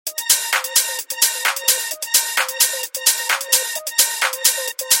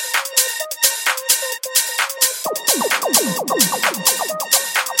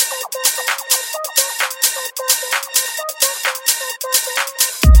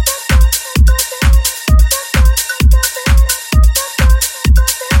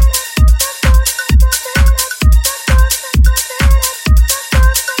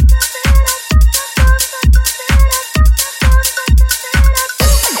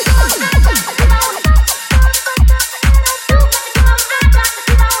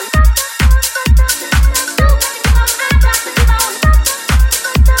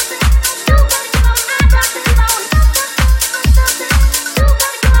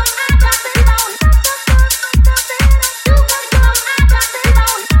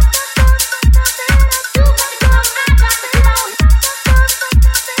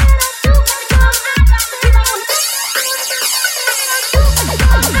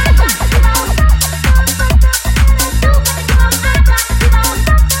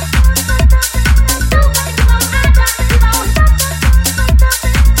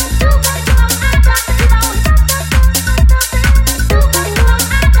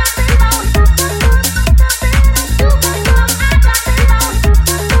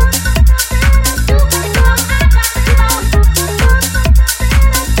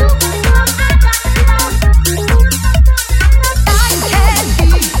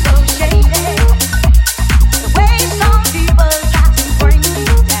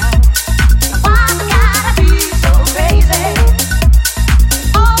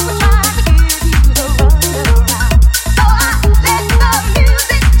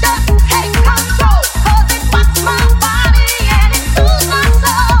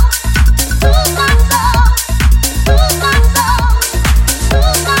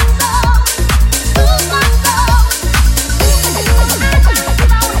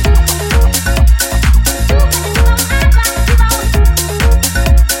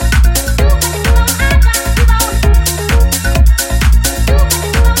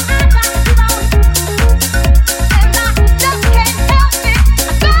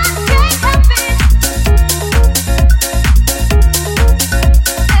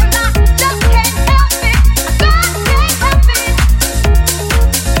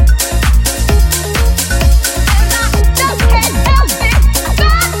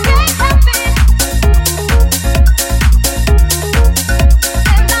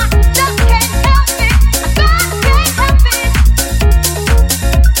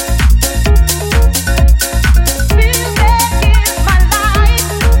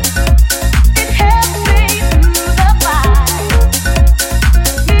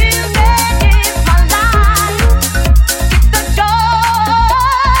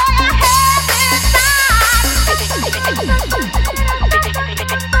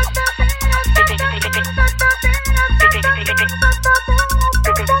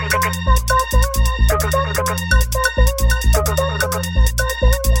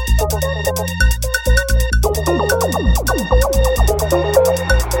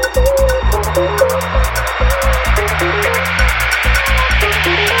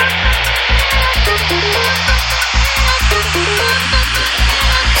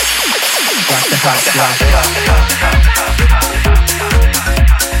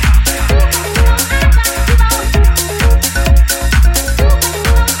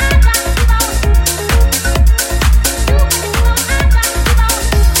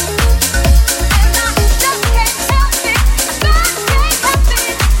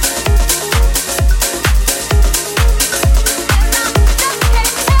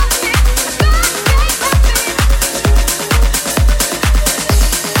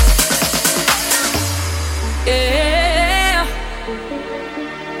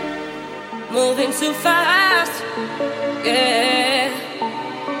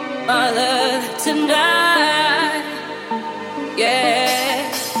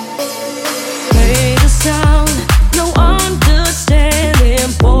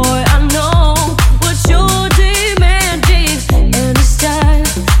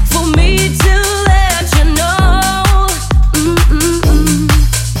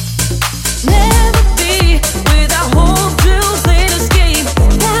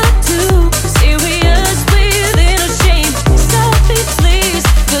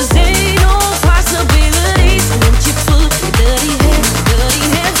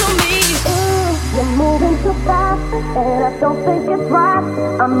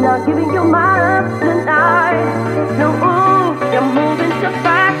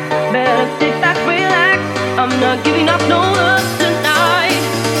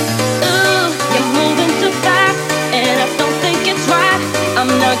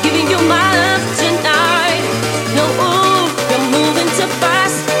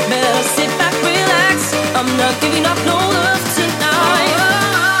Giving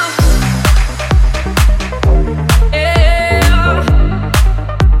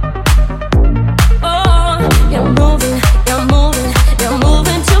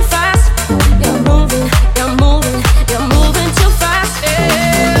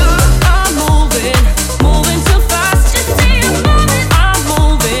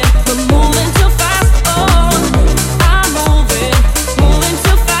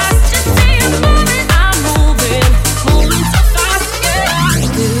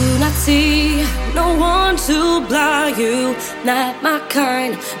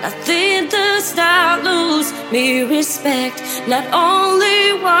Nothing does not lose me respect. Not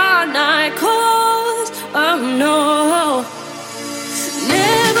only one night calls, oh no.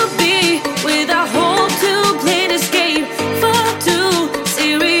 Never be without hope to play this game. Far too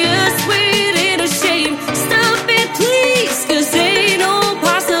serious, waiting a shame. Stop it, please, 'cause ain't no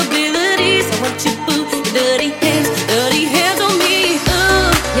possibilities. I want you boo, dirty hands on me.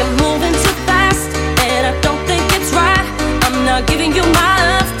 You're moving too fast, and I don't think it's right. I'm not giving you my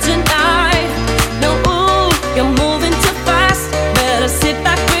love tonight. No, you're moving too fast. Better sit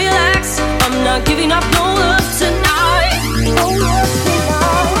back, relax. I'm not giving up no love tonight. No love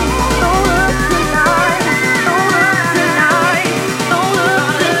tonight. No love tonight. No love tonight. No love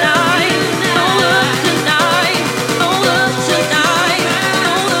tonight. No love tonight. No love tonight. No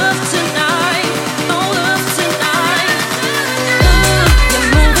love tonight. No love tonight. You're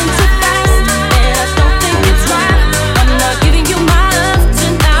moving too fast, and I don't think it's right. I'm not giving you my love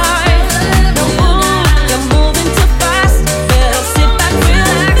tonight. No, you're moving too fast. Better sit back,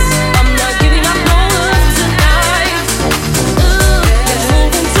 relax. I'm not giving up no love tonight. You're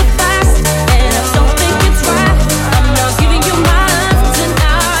moving too fast, and I don't think it's right. I'm not giving you my love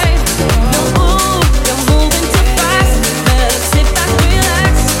tonight. No, you're moving too fast. Better sit back,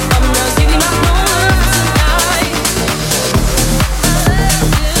 relax. I'm not giving up no love tonight.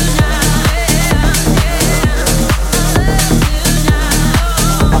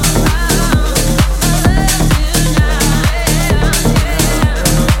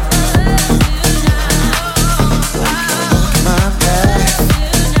 My path,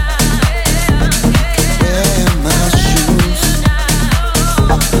 wear my shoes,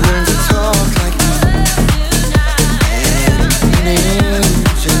 learn to talk like you, and an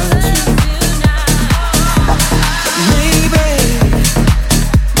angel too. Maybe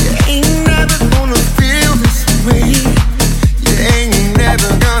you ain't never gonna feel this way. You ain't never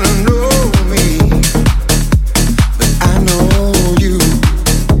gonna know me, but I know you.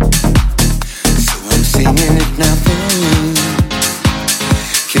 So I'm singing it now. Things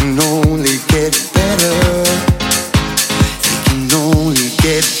can only get better. They can only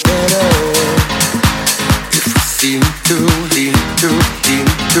get better if we see them through.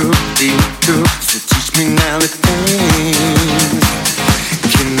 So teach me now that things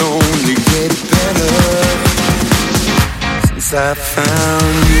can only get better since I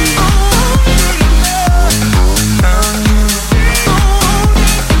found you. Found you.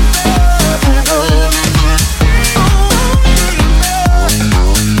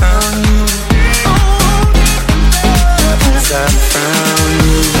 I found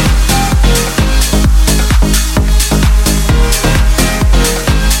you.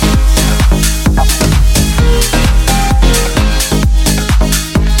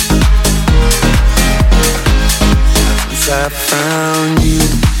 Since I found you,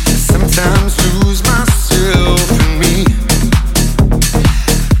 I sometimes lose myself in me.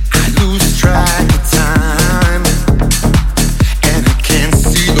 I lose track of time, and I can't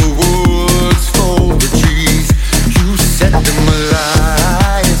see the woods for the trees. You set them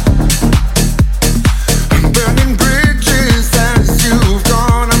alight. I'm burning bridges as you've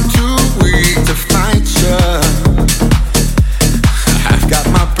gone. I'm too weak to fight you. I've got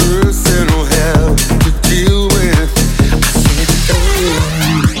my personal hell to deal with. I said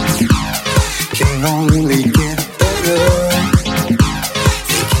things can only get better.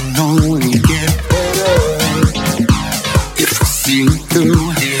 They can only get better if I see through.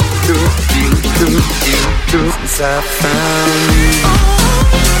 Since I found you.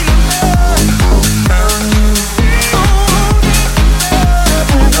 Found you.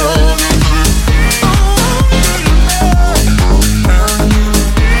 Found you.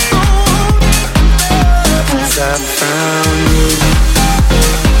 Since I found you.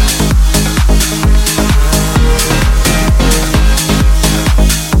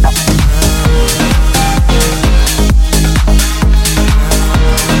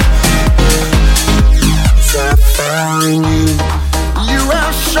 You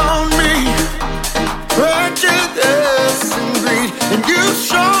have shown me prejudice and greed, and you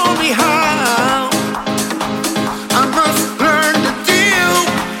show me how I must learn to deal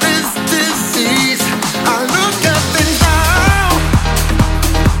with this disease. I look up and down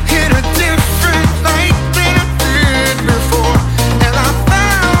in a different light than I did before, and I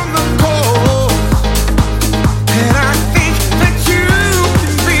found the cause, and I think that you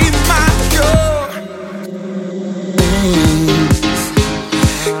can be my cure.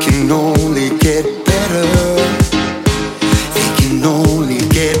 Can only get better. They can only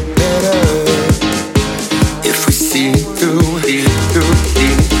get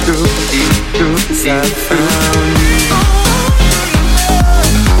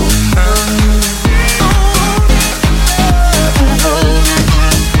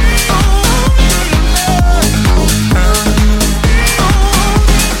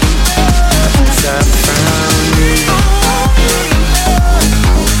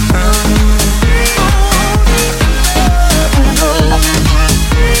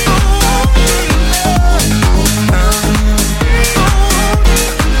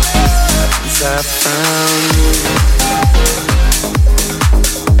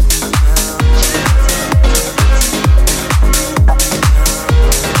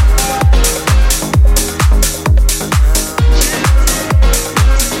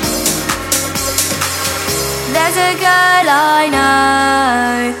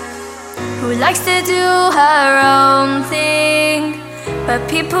likes to do her own thing, but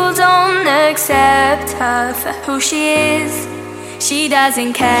people don't accept her for who she is. She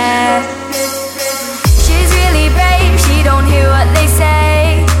doesn't care. She's really brave, she don't hear what they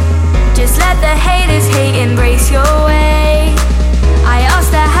say. Just let the haters hate, embrace your way. I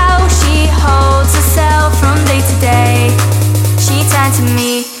asked her how she holds herself from day to day. She turned to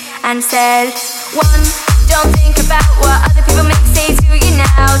me and said, 1, don't think about what other people may say to you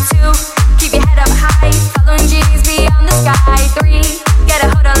now. 2, keep your head up high, following dreams beyond the sky. 3, get a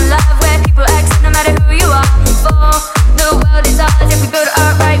hold on love where people accept no matter who you are. 4, the world is ours, if we build it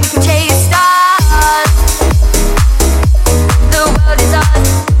up right, we can chase stars. The world is ours.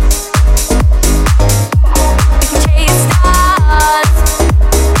 We can chase stars.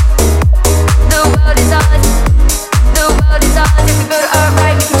 The world is ours. The world is ours, if we build it up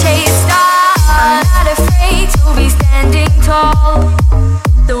right, we can chase stars. I'm not afraid to be standing tall.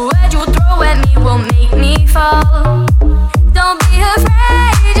 The word you throw at me won't make me fall. Don't be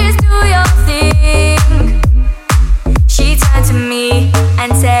afraid, just do your thing. She turned to me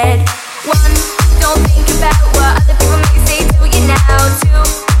and said, 1, don't think about what other people may say to you now. 2,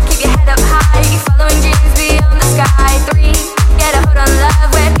 keep your head up high, following dreams beyond the sky. 3, get a hold on love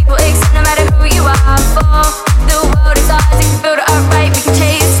where people accept no matter who you are. 4, the world is ours, if we build it up right, we can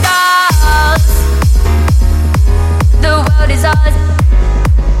chase stars. The world is ours.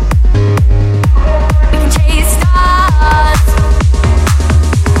 We can chase stars.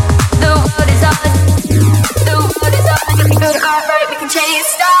 The world is ours. The world is ours. If we build it up right, we can chase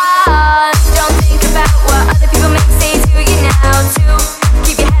stars. Don't think about what other people may say to you now. 2,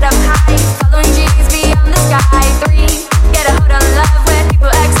 keep your head up high, following dreams beyond the sky. 3, get a hold on love where people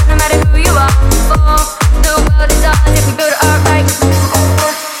accept no matter who you are. 4, the world is ours. If we build it up right,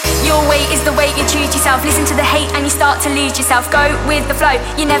 your way is the way you choose yourself. Listen to the hate and you start to lose yourself. Go with the flow,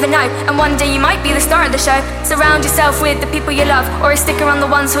 you never know. And one day you might be the star of the show. Surround yourself with the people you love, or stick around the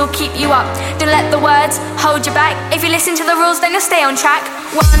ones who'll keep you up. Don't let the words hold you back. If you listen to the rules, then you'll stay on track.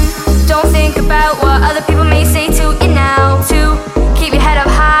 1, don't think about what other people may say to you now. 2, keep your head up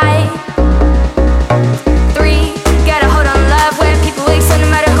high. 3, get a hold on love where people accept no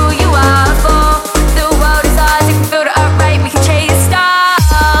matter who you are. 4, the world is ours. If we build it up right, we can chase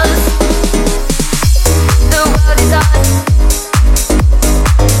stars. The world is ours.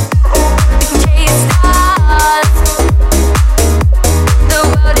 We can chase stars. The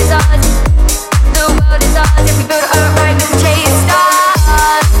world is ours. The world is ours. If we build it up right, we can chase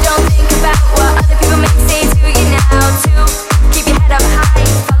stars. Don't think about what other people may say to you now. 2, keep your head up high,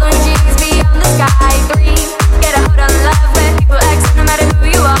 following dreams beyond the sky. 3, get a hold on love where people accept no matter who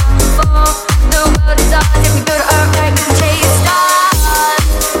you are. 4, the world is ours. If we build it up right, we can chase stars.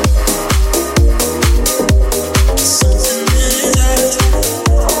 Something in his eyes.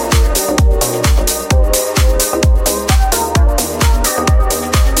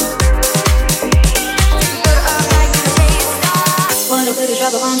 What a way to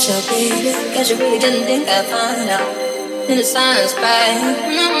drop a bombshell, baby. Guess you really didn't think I'd find out. In the silence, babe.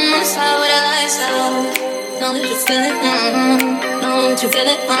 Inside with the lights out. Know that you feel it, know that you feel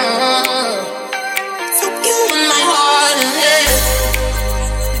it, Fuck you in my heart and head.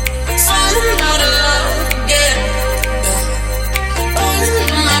 Falling out of love again. Falling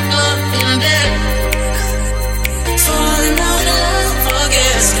in my blood and bed. Falling out of love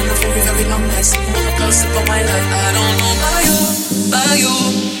again. It's been a very, very long night. Sitting on the close up of my life. I don't know about you, about you,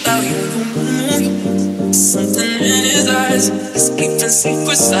 about you. Something in his eyes is keeping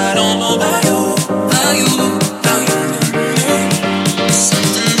secrets. I don't know about you, about you, about you.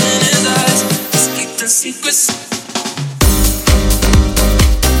 Something in his eyes is keeping secrets.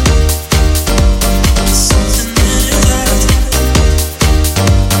 Something in his eyes. Something in his eyes.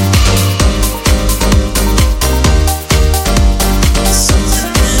 Something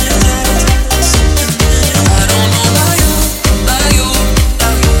in his eyes. I don't know about you, about you,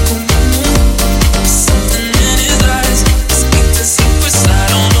 about you. Something in his eyes is keeping secrets. I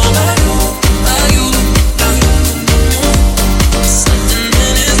don't know about you, about you, about you. Something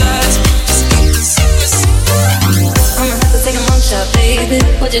in his eyes is keeping secrets. I'ma have to take a long shot, baby.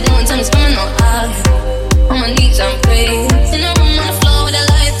 What you doing? Tell me, coming on out here. On my knees, I'm praying. In the room on the floor with the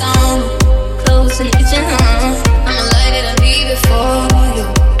lights on. Close in the kitchen, I'ma light it and leave it for you.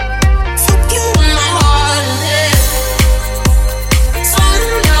 Fuck you in my heart and head.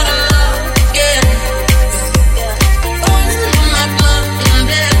 Falling out of love again. Falling in my blood and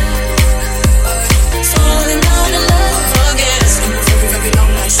bed. Falling out of love again. It's been a very, very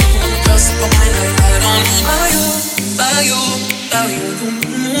long night. Sitting on the close up of my life. I don't know about you, about you, about you.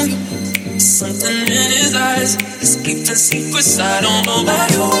 Something in his eyes is keeping secrets. I don't know about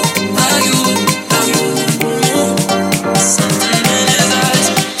you, about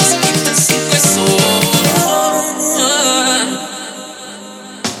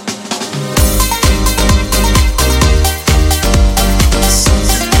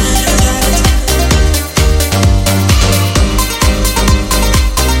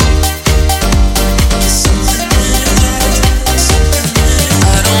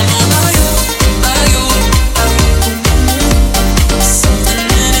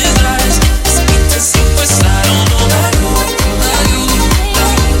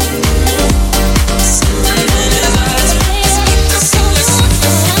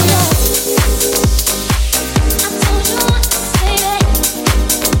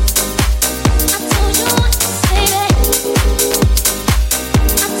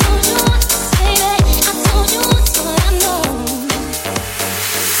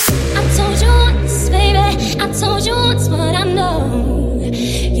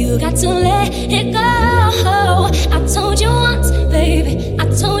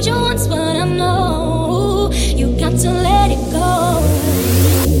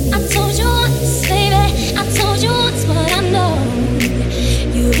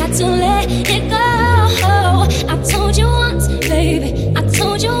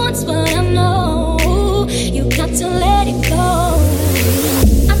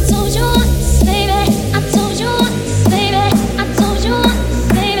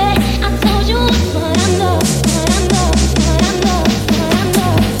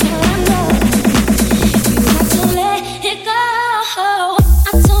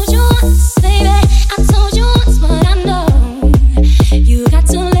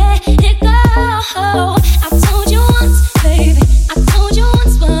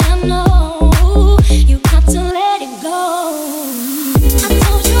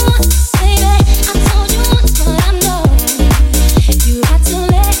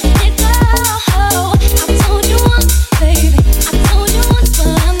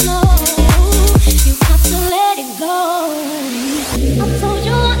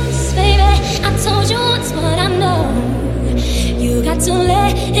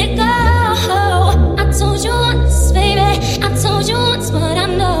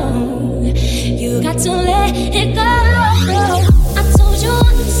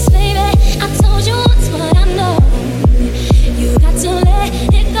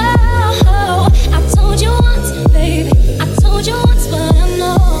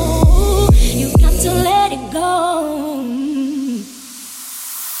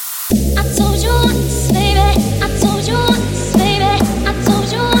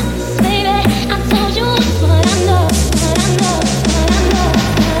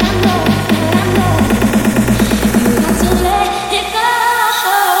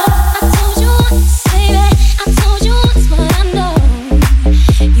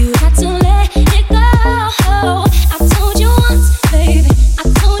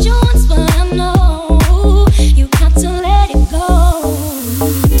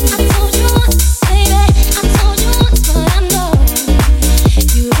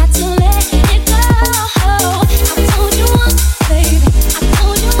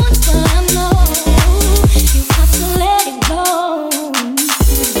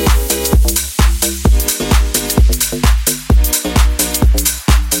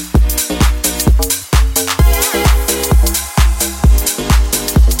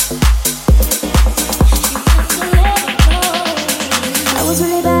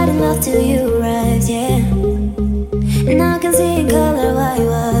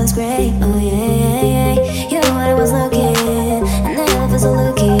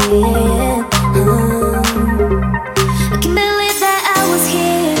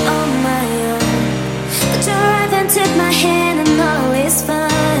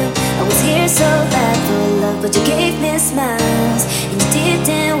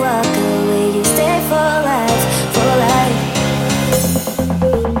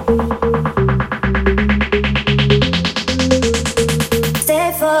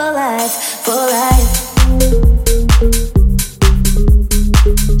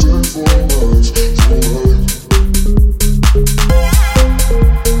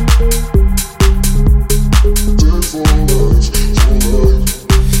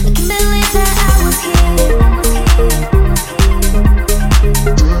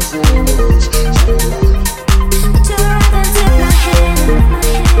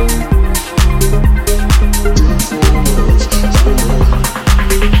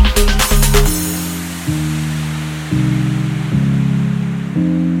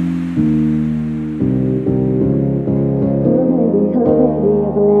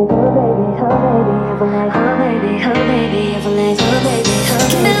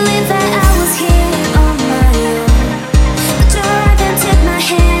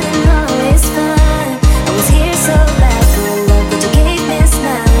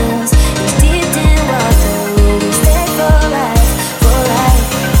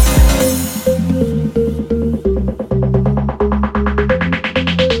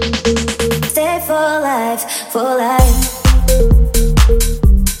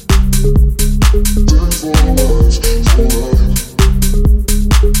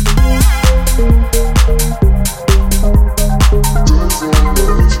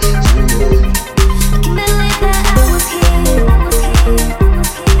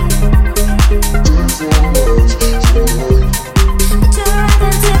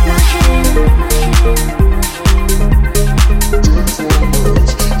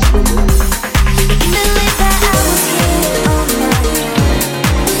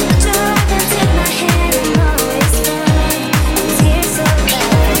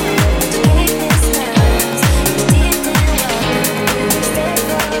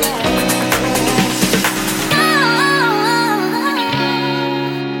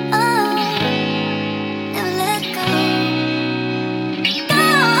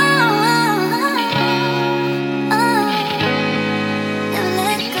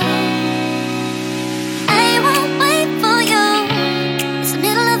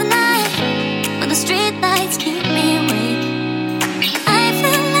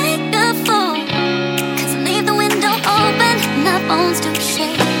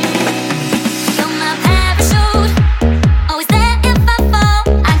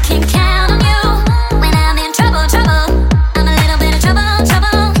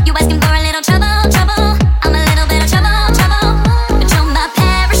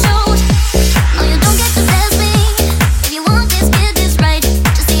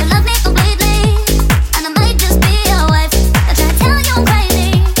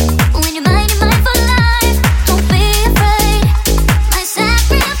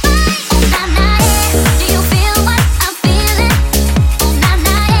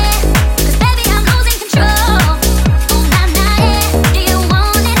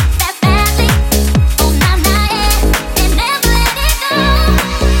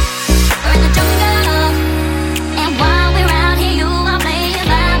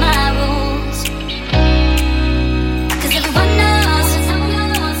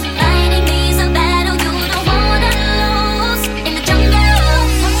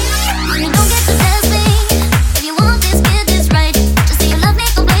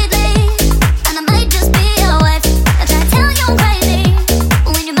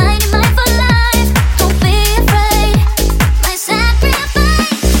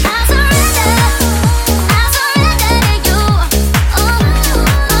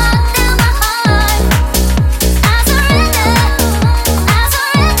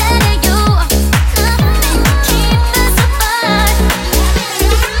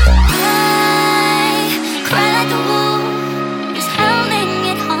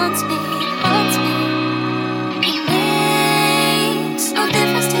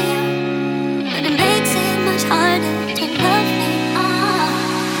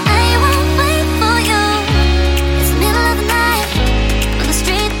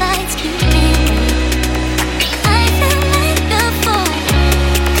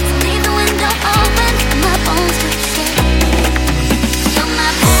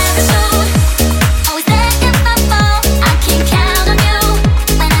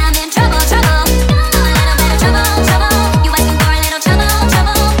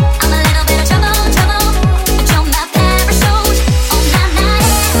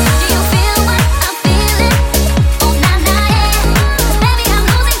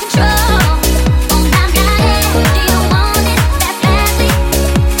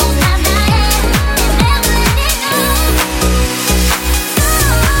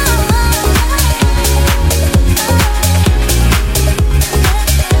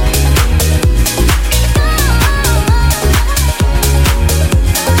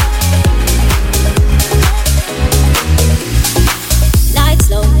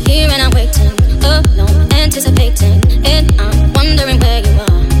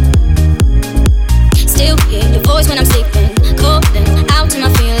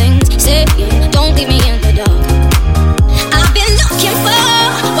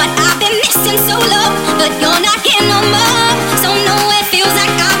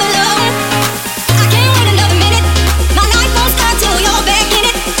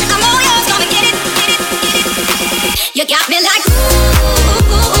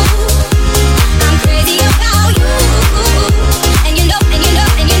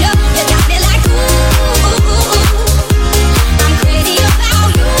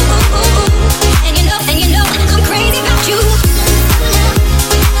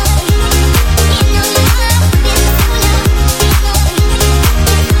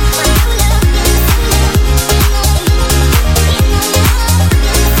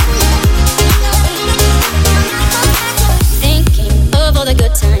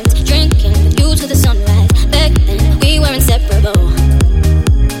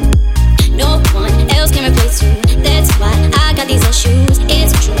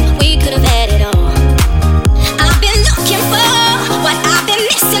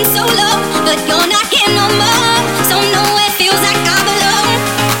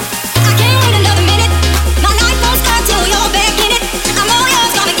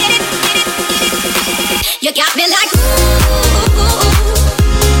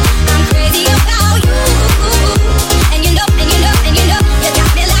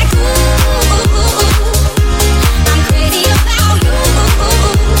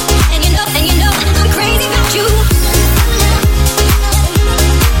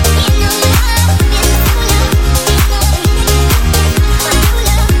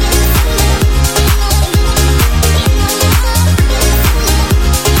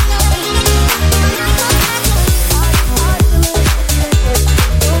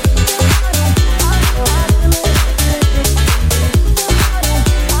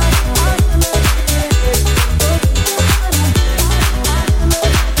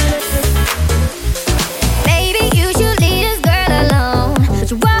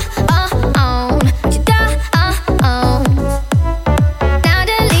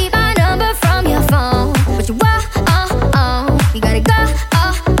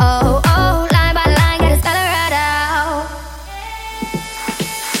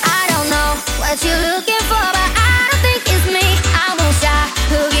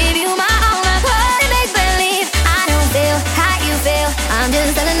I'm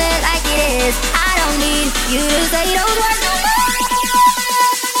just telling it like it is. I don't need you to say those words no more.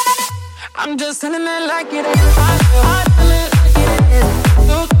 I'm just telling it like it is. I tell it like it is.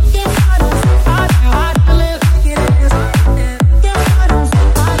 Look, I tell it like it is.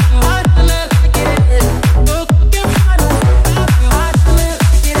 I tell it like it is. Look, I tell it like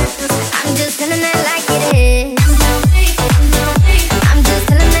it is. I'm just telling it like it is. I'm just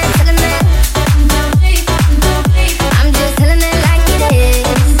telling it, telling it. I'm just telling it like it is.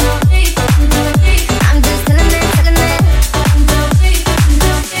 I'm just telling it, telling it.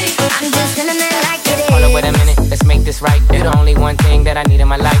 I'm just telling it like it is. Hold up, wait a minute, let's make this right. You're the only one thing that I need in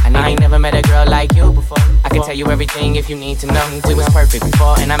my life. I ain't never met a girl like you before. I can tell you everything if you need to know. We was perfect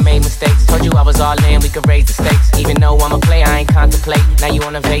before and I made mistakes. Told you I was all in, we could raise the stakes. Even though I'm a player, I ain't contemplate. Now you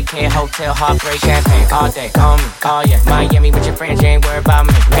on a vacay, hotel, heartbreak, champagne all day. Call me, call ya. Miami with your friends, you ain't worried about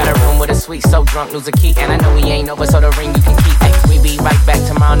me. Got a room with a suite, so drunk, lose a key. And I know we ain't over, so the ring you can keep. Ay, we be right back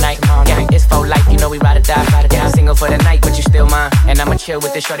tomorrow night. Yeah, it's for life, you know we ride or die. Yeah, I'm single for the night, but you still mine. And I'ma chill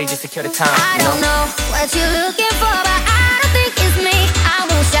with the shorty just to kill the time. I don't know what you're looking for, but I don't think it's me. I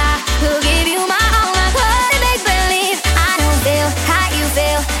won't shy to give you my all. I couldn't make believe I don't feel how you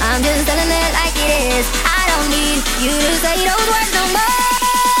feel. I'm just telling it like it is. I don't need you to say those words no more.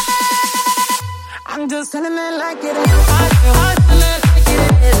 I'm just telling it like it is. I tell it like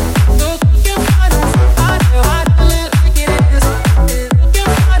it is. Look, I tell it like it is. Look,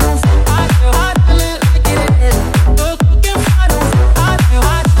 I tell it like it is. Look, I tell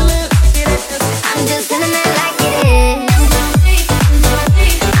it like it is. I'm just telling it like it is.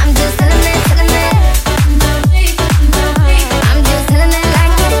 I'm just telling it, telling it. I'm just telling it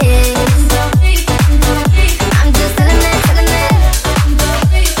like it is. I'm just telling it, telling it.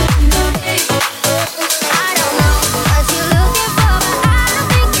 I don't know what you're looking for, but I don't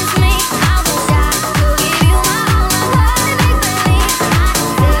think it's me. I won't shy to give you my all. I couldn't make believe I don't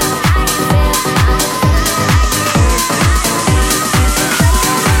feel how you feel.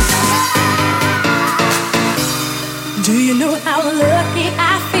 Do you know how lucky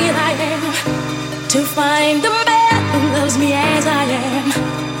I feel I am to find a man who loves me as I am?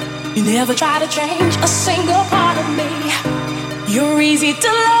 You never try to change a single part of me. You're easy to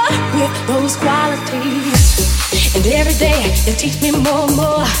love with those qualities. And every day you teach me more and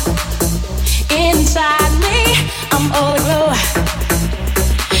more. Inside me, I'm all aglow.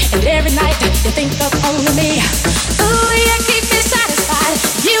 And every night you think of only me. Ooh, you keep me satisfied.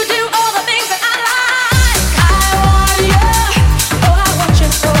 You do all the things that I like. I want you, oh I want you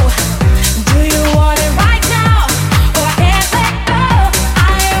so. Do you want it right now? Oh I can't let go. I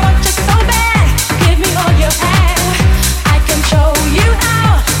want you so bad. Give me all you have. I can show you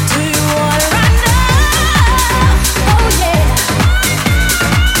how. Do you want it right now? Oh yeah.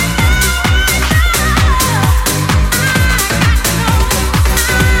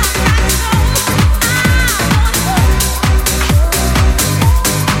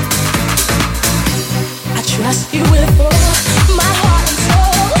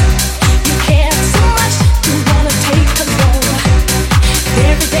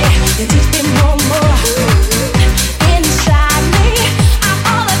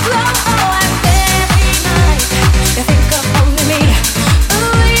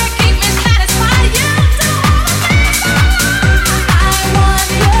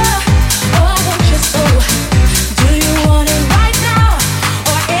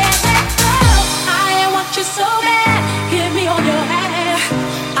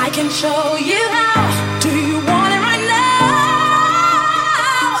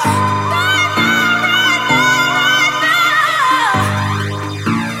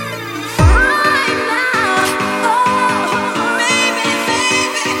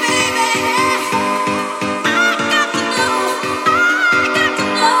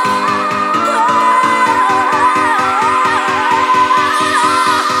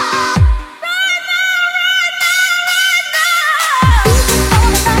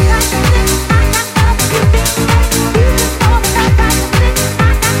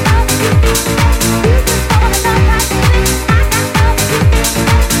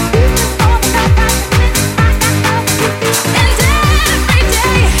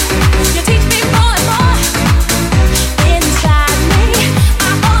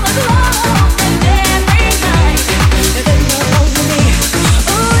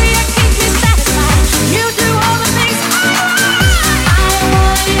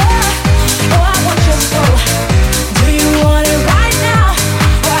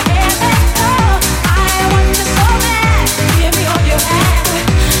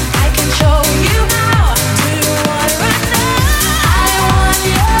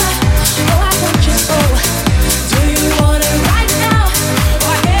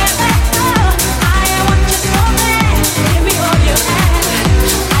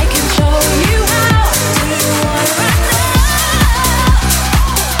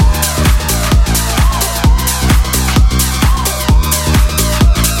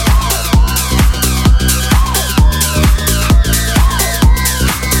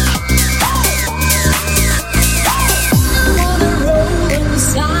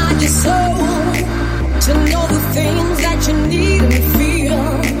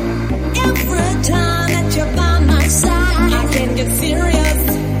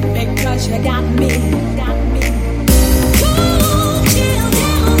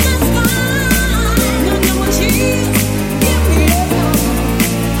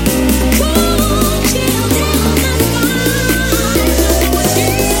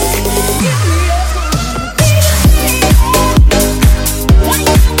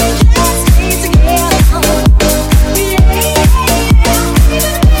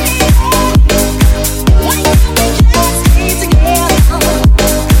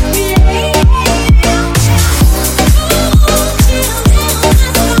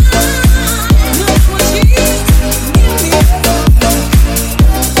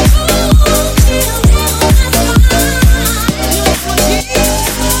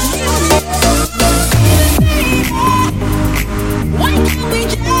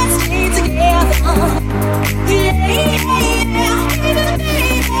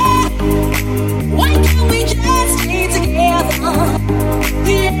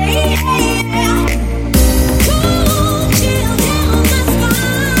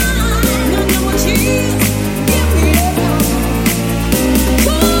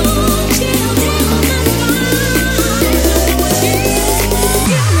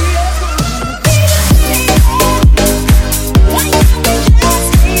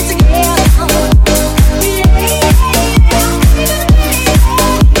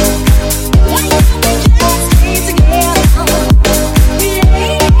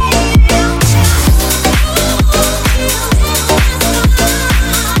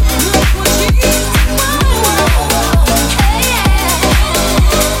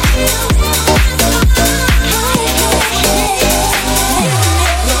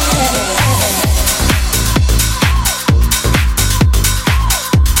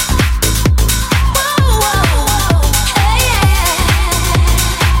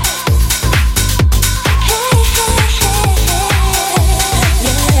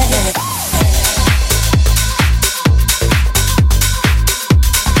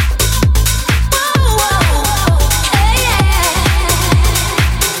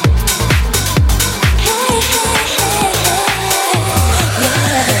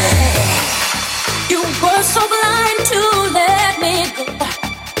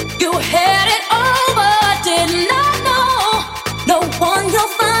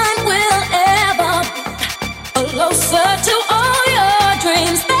 you'll find we'll ever be closer to all your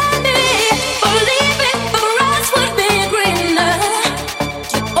dreams than me. Believe me, the grass would be greener.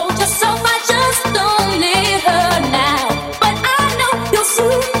 You told yourself I just don't need her now, but I know you'll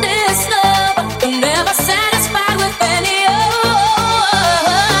soon discover you're never satisfied with any other.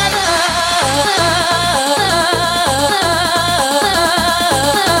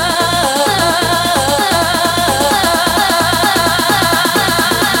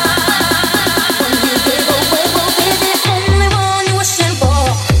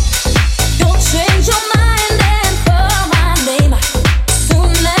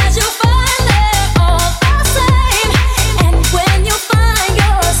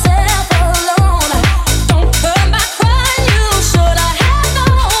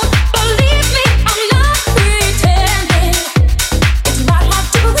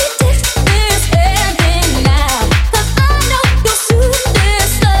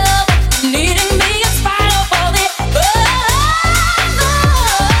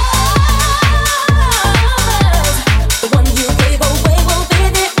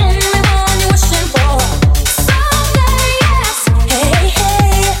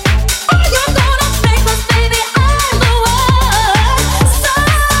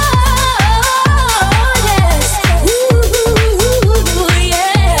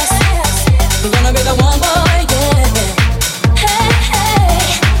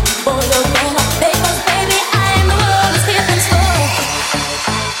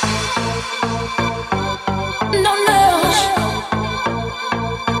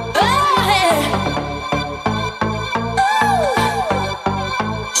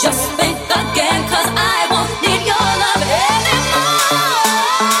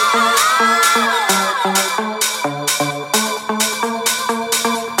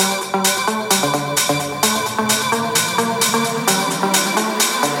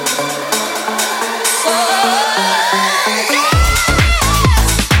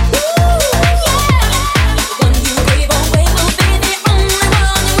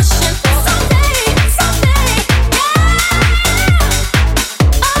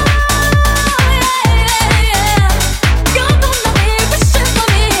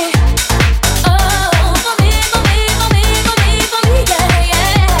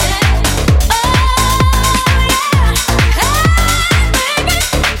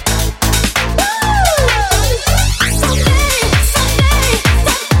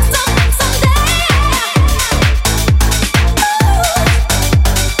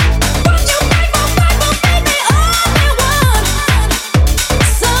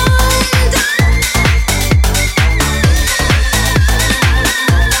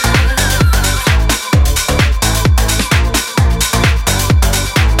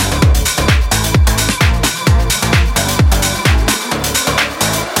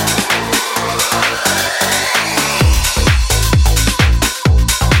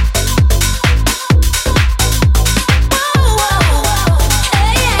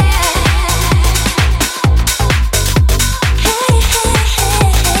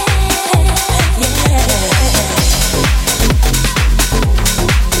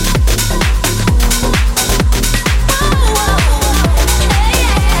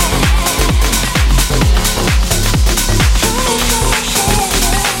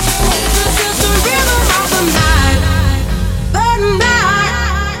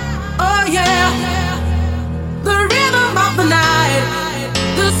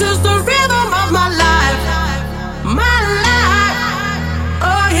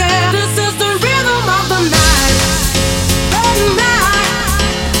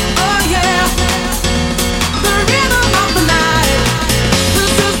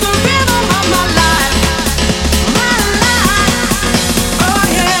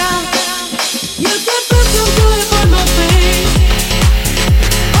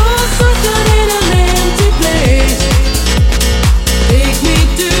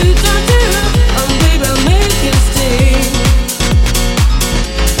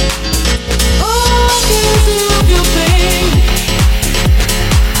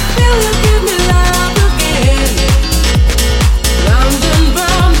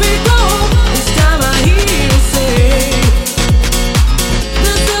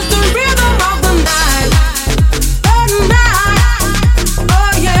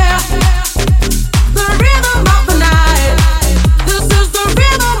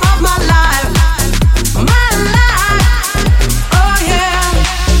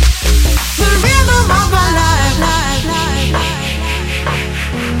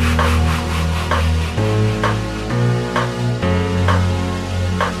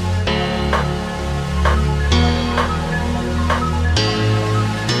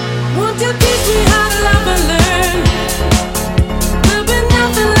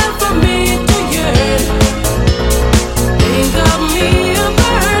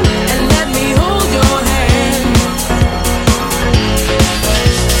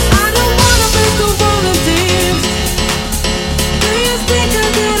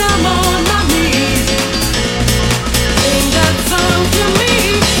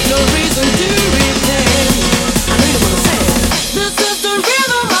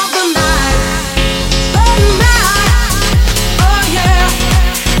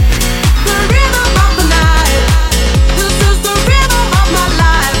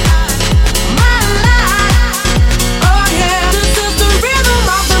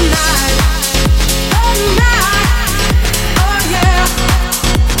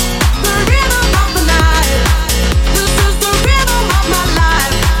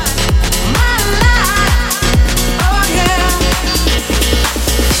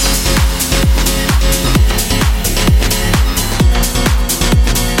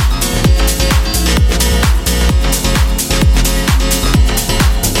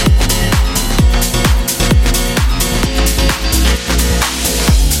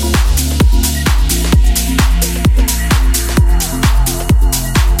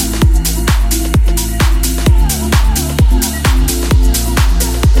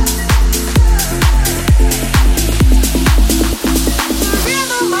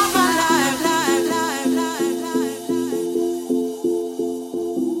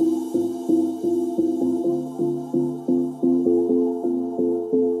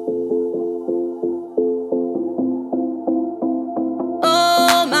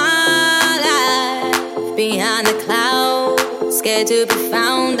 behind the clouds, scared to be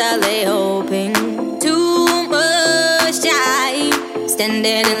found. I lay hoping. Too much time,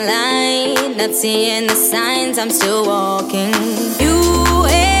 standing in line, not seeing the signs. I'm still walking. You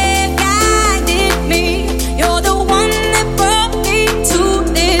have guided me. You're the one that brought me to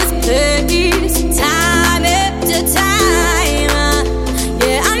this place, time after time.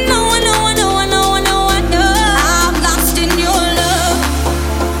 Yeah, I know.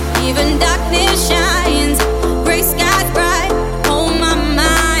 Even darkness shines, gray skies bright. Oh my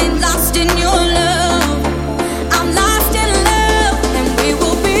mind, lost in your love. I'm lost in love, and we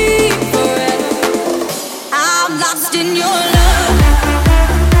will be forever. I'm lost in your love.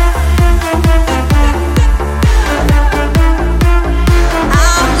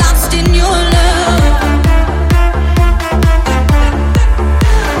 I'm lost in your love.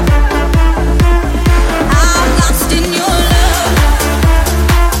 I'm lost in your love.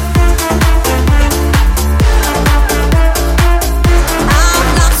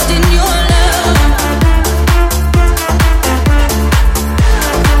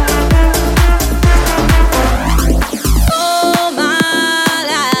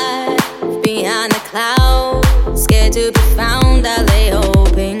 To be found, I lay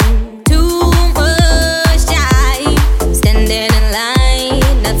hoping. Too much time, standing in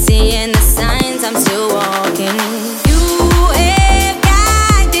line, not seeing the signs. I'm still walking. You have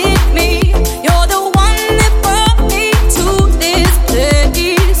guided me. You're the one that brought me to this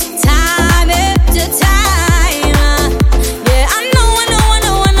place, time after time. Yeah, I know.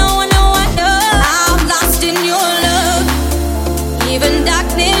 I'm lost in your love. Even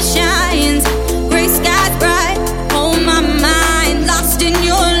darkness shines, gray skies bright. My mind lost in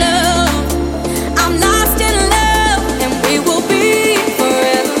your love. I'm lost in love, and we will be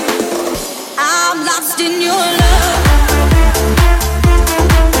forever. I'm lost in your love.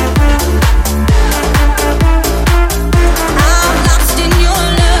 I'm lost in your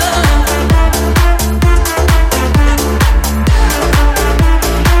love.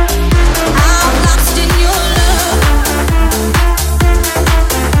 I'm lost in your love.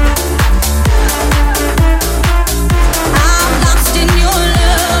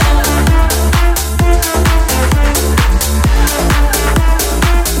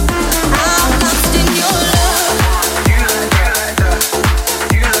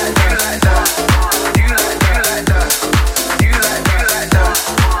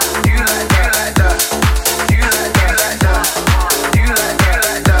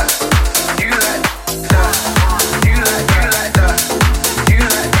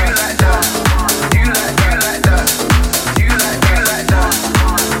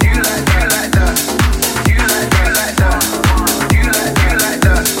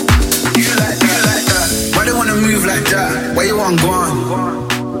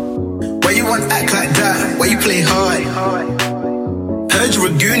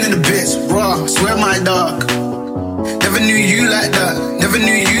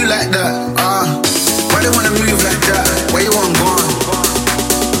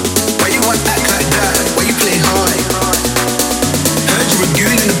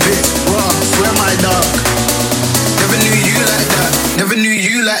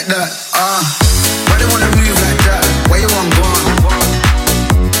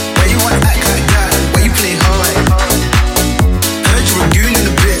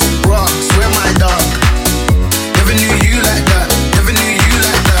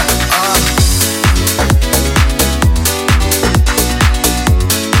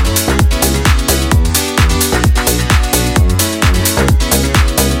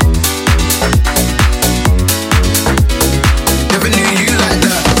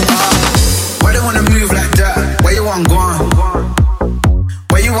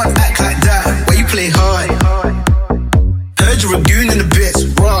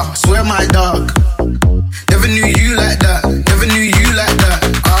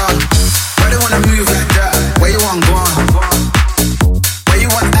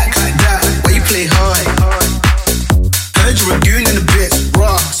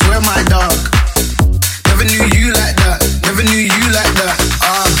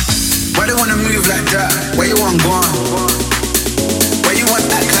 Why they wanna move like that? Where you want gone? Why you want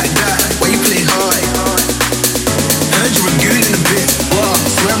act like that?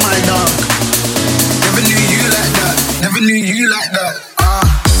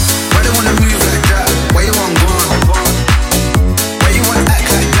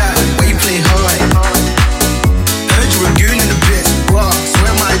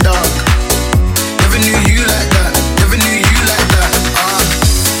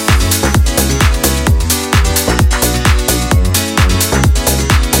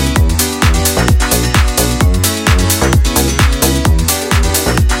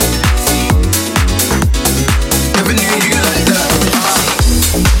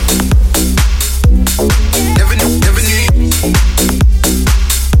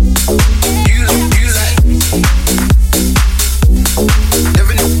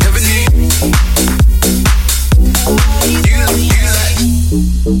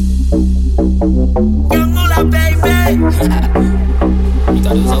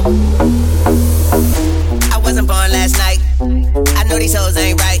 I wasn't born last night. I know these hoes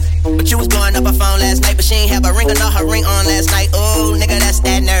ain't right. But you was blowing up her phone last night, but she ain't have a ring or not her ring on last night. Ooh, nigga, that's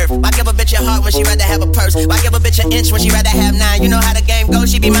that nerve. Why give a bitch a heart when she rather have a purse? Why give a bitch an inch when she rather have 9? You know how the game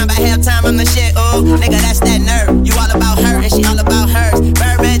goes, she be mine by halftime, I'm the shit. Ooh, nigga, that's that nerve. You all about her and she all about hers.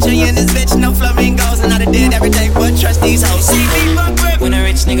 Birdman Jr. and this bitch, no flamingos. And I done did everything but trust these hoes. See me, fuck with. When a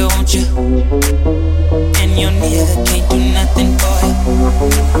rich nigga want you, and your nigga can't do nothing for you.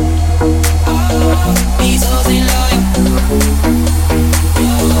 Oh, these hoes ain't loyal.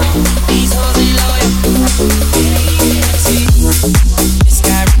 These hoes ain't loyal. See, this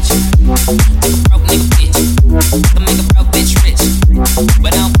guy rich, make a broke nigga bitch, can make a broke bitch rich,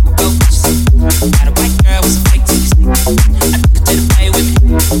 but I don't fuck broke bitches. Got a white girl with some fake titties, I took her to the play with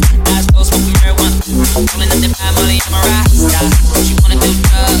me. Eyes closed, smoking marijuana, rolling up that pie molly, I'm a rock star. She wanna do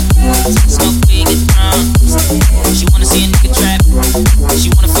drugs, smoke weed, get drunk. She wanna see a nigga trap, she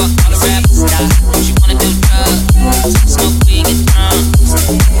wanna fuck all the rappers. She wanna do drugs, smoke weed, get drunk.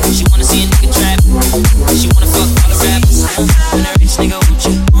 She wanna see a nigga trap. She wanna fuck all the rappers. When a rich nigga want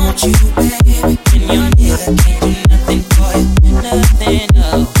you, baby. When your nigga can't do nothing for you, nothing,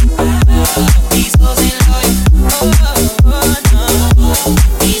 no. These hoes ain't loyal. Oh, no.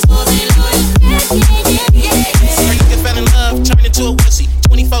 These hoes ain't loyal. Some nigga fell in love, turned into a wussy.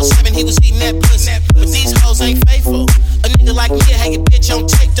 24/7, he was eating that pussy. But these hoes ain't faithful. A nigga like me, hang a bitch on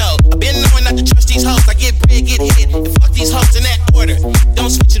tape though. I been knowing not to trust these hoes. I get bread, get hit, and fuck these hoes in that order. Don't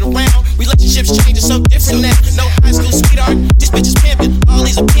switch it around. Relationships changing so different now. No high school sweetheart, this bitch is pimping. All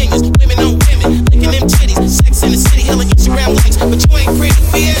these opinions, women on women, licking them titties. Sex in the city, hella Instagram likes, but you ain't pretty,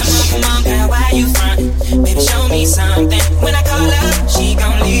 bitch. Come on, girl, why you frontin'? Baby, show me something. When I call her, she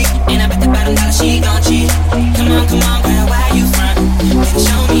gon' leave, and I bet the bottom dollar she gon' cheat. Come on, girl, why you frontin'? Baby,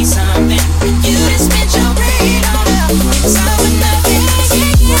 show me something. You done spent your bread on her. It's all or nothing.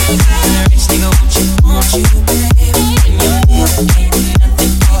 When a rich nigga want you, baby. When your nigga can't do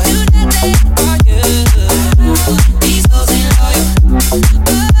nothing for you, these hoes ain't loyal.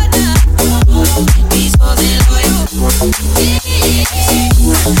 These hoes ain't loyal.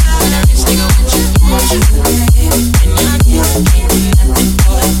 When a rich nigga want you, baby. When your nigga can't do nothing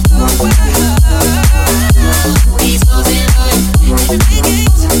for you, these hoes ain't loyal.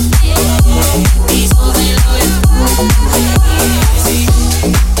 These hoes ain't loyal.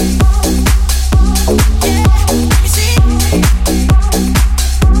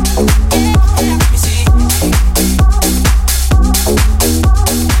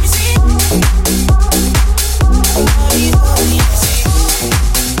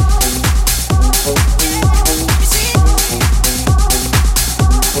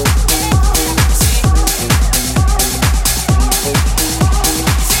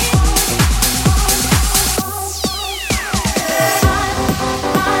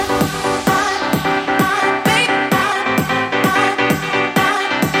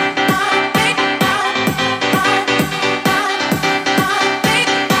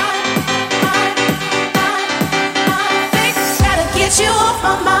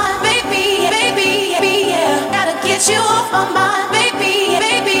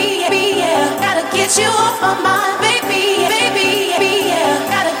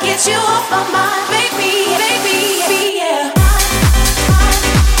 You off my mind, baby.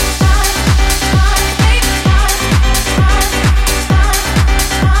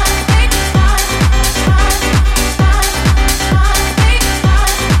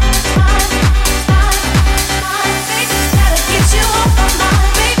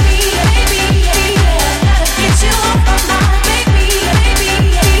 Gotta get you off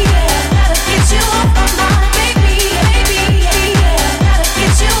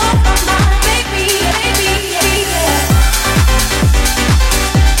my mind, baby.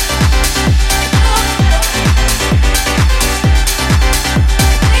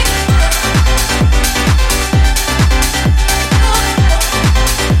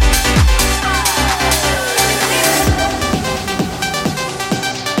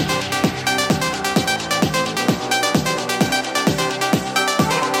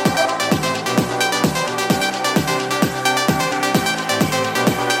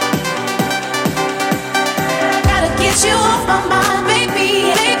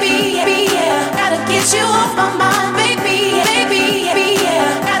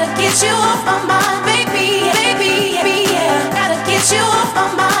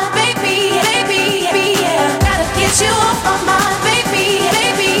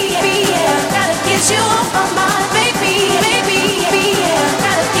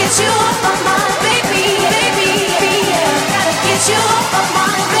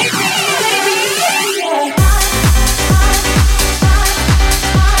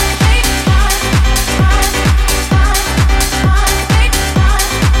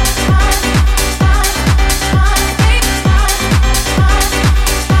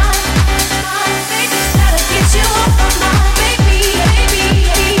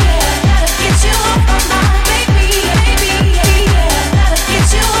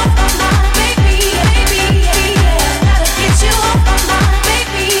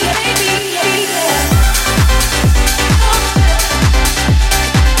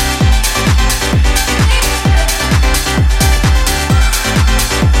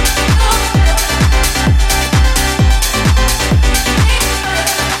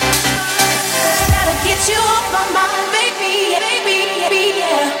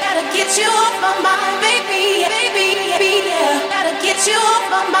 my mind, baby, baby, yeah. Gotta get you off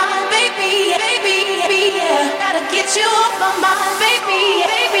my mind, baby, baby, yeah. Gotta get you off my mind, baby,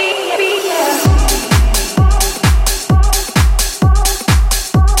 baby, yeah.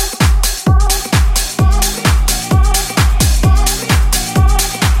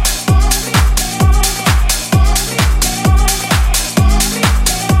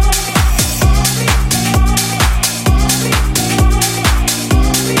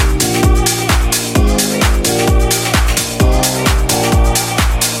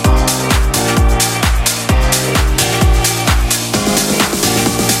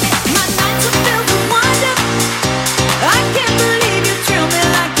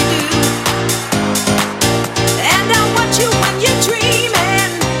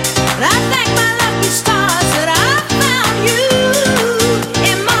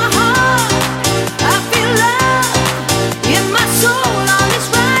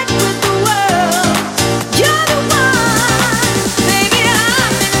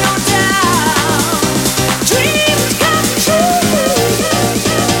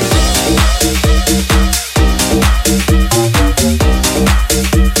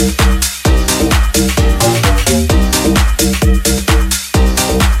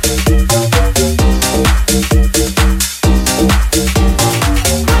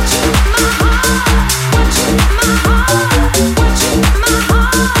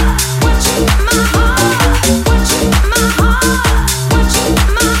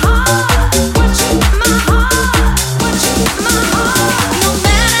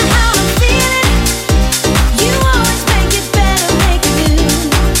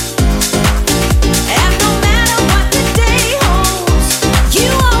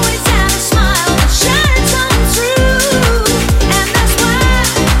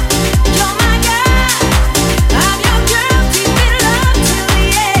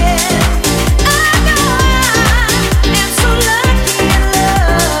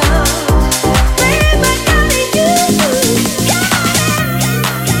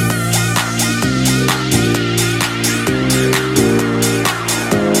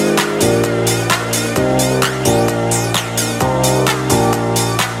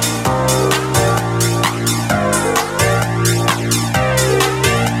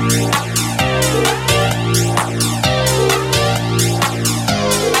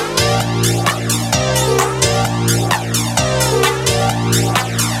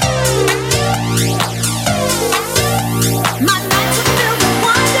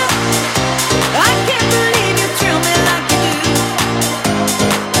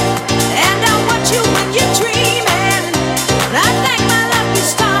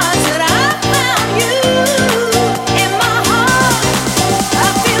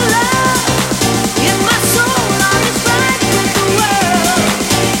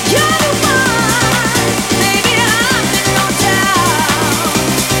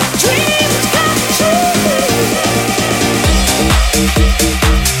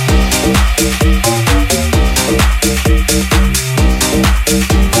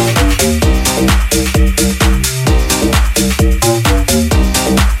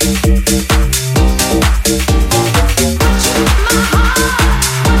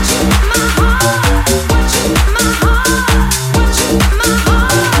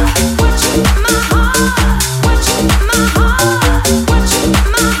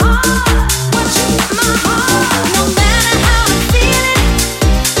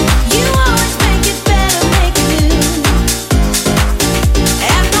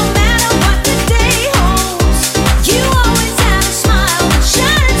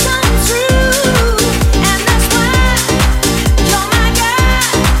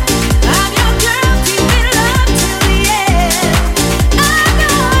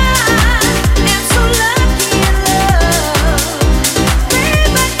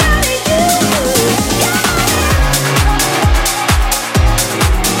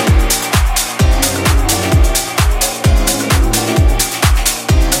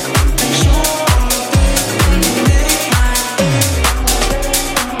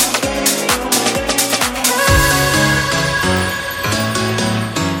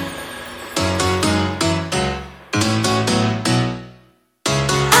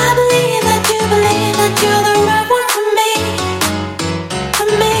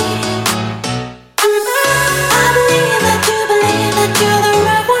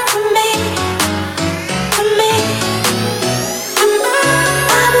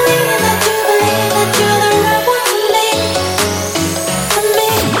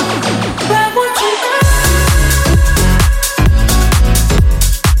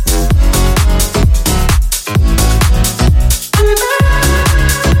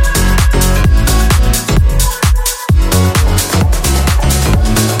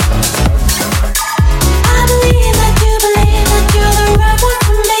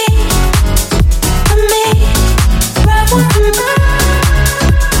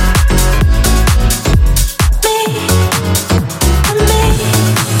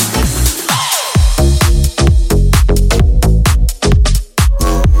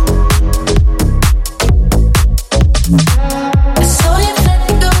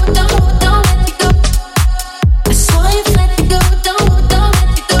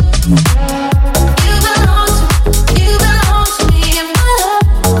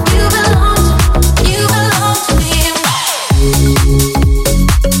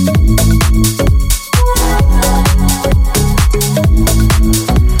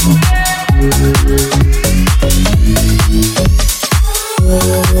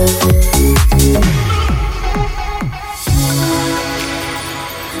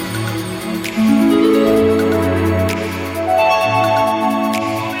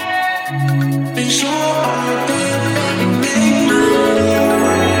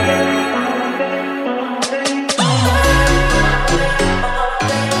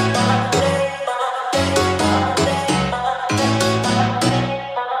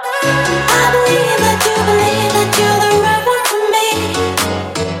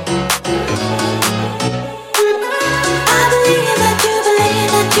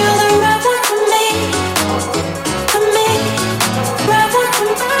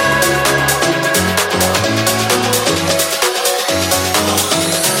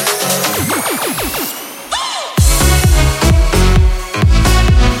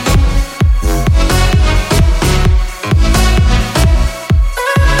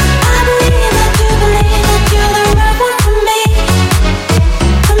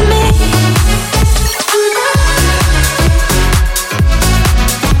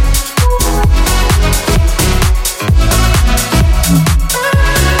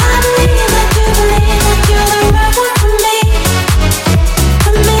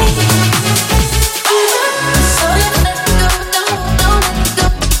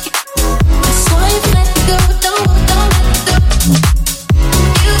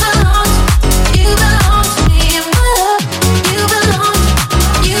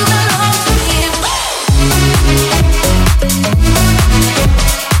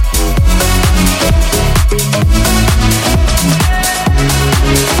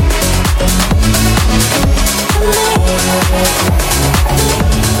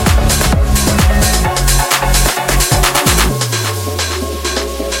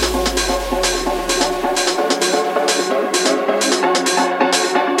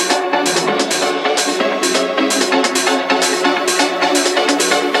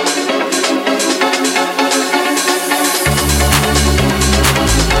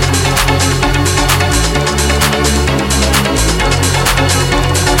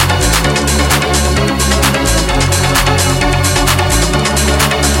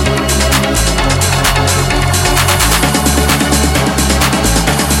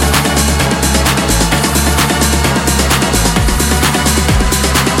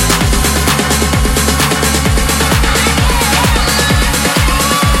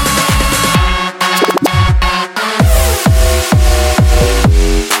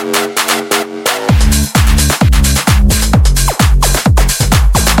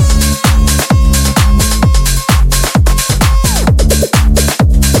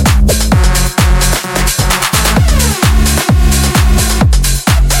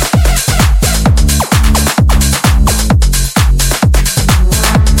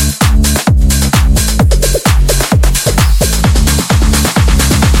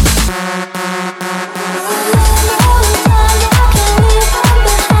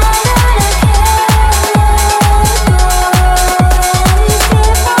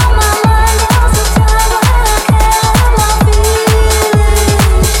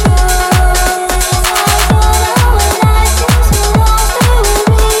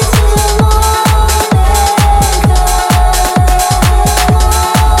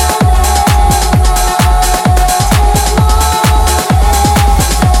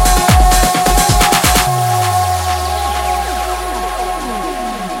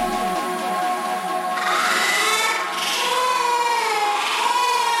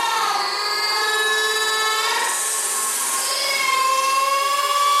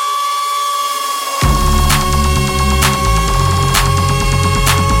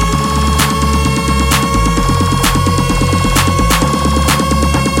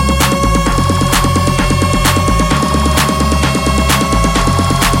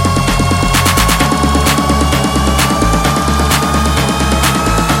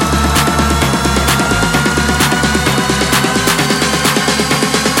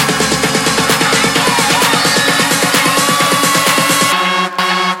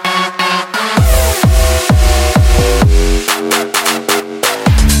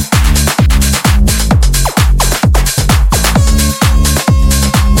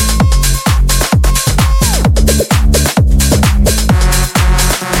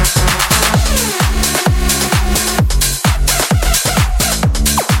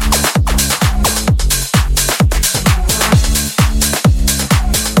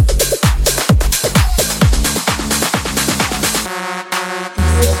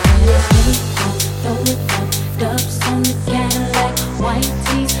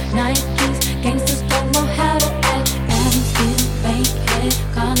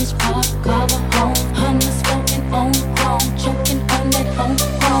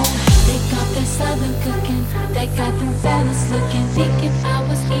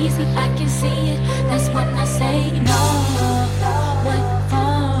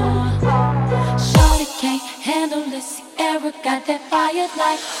 that fire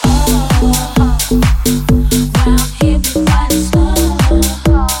like oh. Round here we fight slow.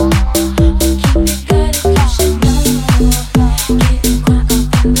 Keep it good if you should know. Getting crunk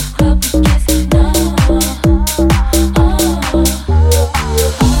up in the club, we get no. All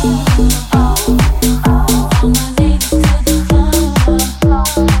my ladies to the floor.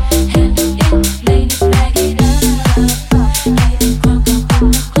 Handle it, ladies, bag it up. Getting crunk up in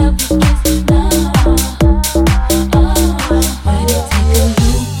the club, we get no. Ready to take a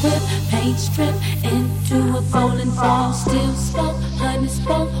new whip, paint strip into a bowling ball. Still smoke, honey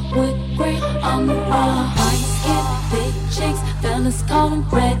smoke, wood grain on the wall. White skin, big chicks, fellas call them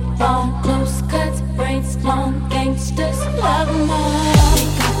red bone. Close cuts, braids long, gangsters love them all. They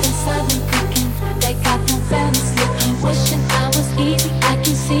got them southern cooking, they got them family slipping. Wishing I was easy, I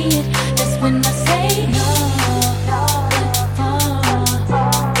can see it. That's when I say no.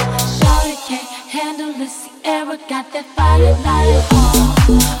 Shawty can't handle the Sierra, got that fire like oh.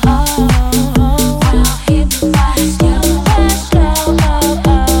 Round here we fight slow, slow.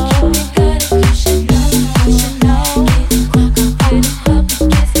 Keep it good if you should know, you should know. Getting crunk up in the club, we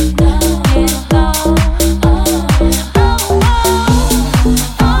get no, get low.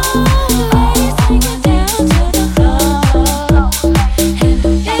 Ladies, take it down to the floor.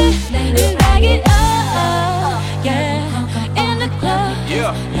 Handle it, ladies, bag it up. Yeah, in the club, we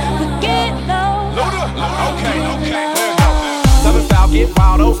get low. Okay, there we go. Southern style get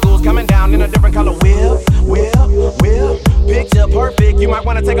wild, old school's coming down in a different color. Whip, picture perfect. You might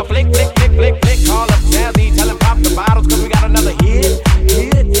wanna take a flick. Call up Jazzy, tell him pop the bottles, cause we got another hit.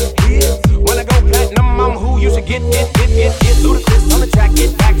 Wanna go platinum, I'm who you should get. Ludacris on the track,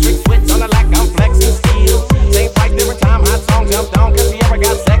 get back, trick switch on the lack, I'm flexing steel. Same fight, different time, hot song jumped on, cause